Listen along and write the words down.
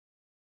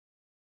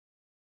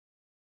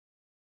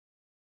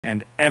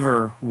and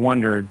ever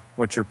wondered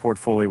what your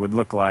portfolio would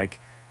look like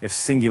if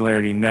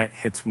SingularityNET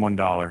hits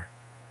 $1?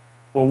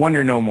 Well,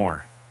 wonder no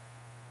more.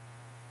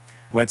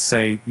 Let's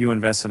say you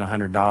invested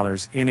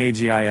 $100 in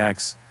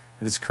AGIX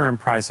at its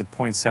current price of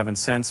 0.7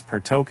 cents per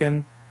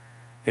token.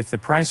 If the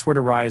price were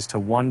to rise to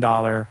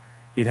 $1,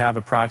 you'd have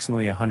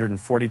approximately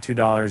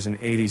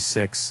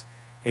 $142.86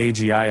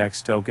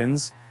 AGIX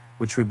tokens,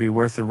 which would be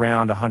worth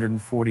around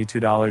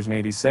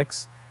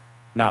 $142.86.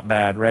 Not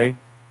bad, right?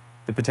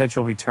 The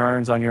potential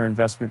returns on your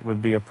investment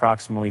would be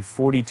approximately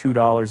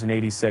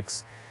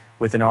 $42.86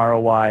 with an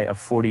ROI of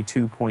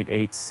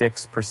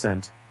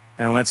 42.86%.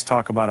 And let's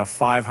talk about a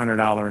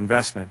 $500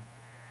 investment.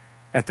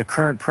 At the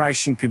current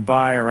price, you could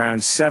buy around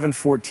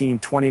 714.29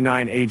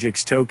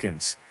 AGIX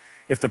tokens.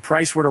 If the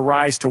price were to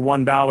rise to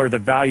 $1, the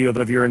value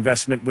of your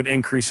investment would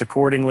increase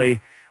accordingly,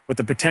 with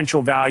the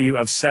potential value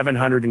of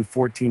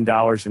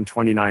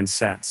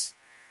 $714.29.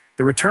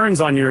 The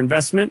returns on your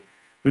investment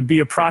would be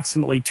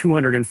approximately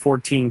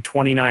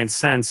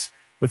 $214.29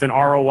 with an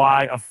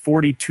ROI of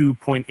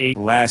 42.8.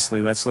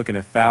 Lastly, let's look at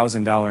a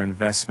 $1,000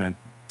 investment.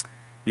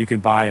 You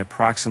could buy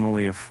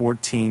approximately a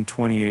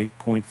 1428.57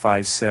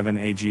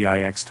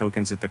 AGIX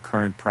tokens at the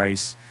current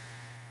price.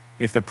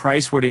 If the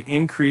price were to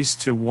increase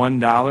to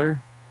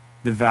 $1,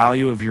 the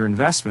value of your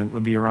investment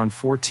would be around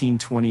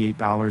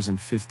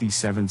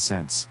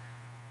 $1428.57.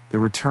 The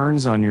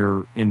returns on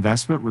your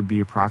investment would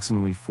be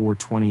approximately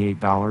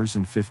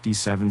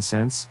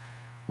 $428.57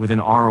 with an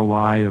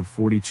ROI of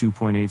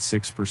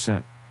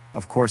 42.86%.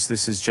 Of course,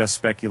 this is just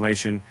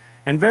speculation,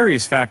 and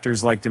various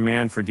factors like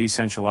demand for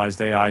decentralized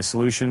AI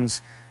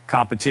solutions,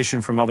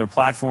 competition from other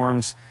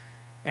platforms,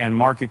 and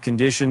market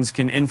conditions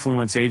can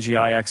influence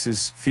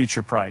AGIX's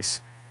future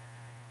price.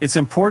 It's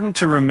important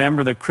to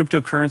remember that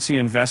cryptocurrency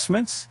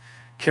investments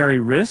carry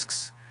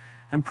risks,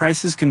 and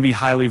prices can be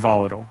highly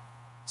volatile.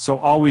 So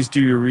always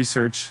do your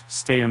research,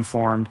 stay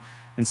informed,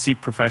 and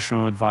seek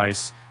professional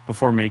advice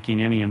before making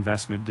any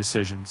investment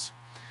decisions.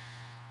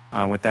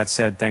 With that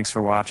said, thanks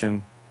for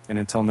watching, and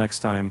until next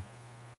time,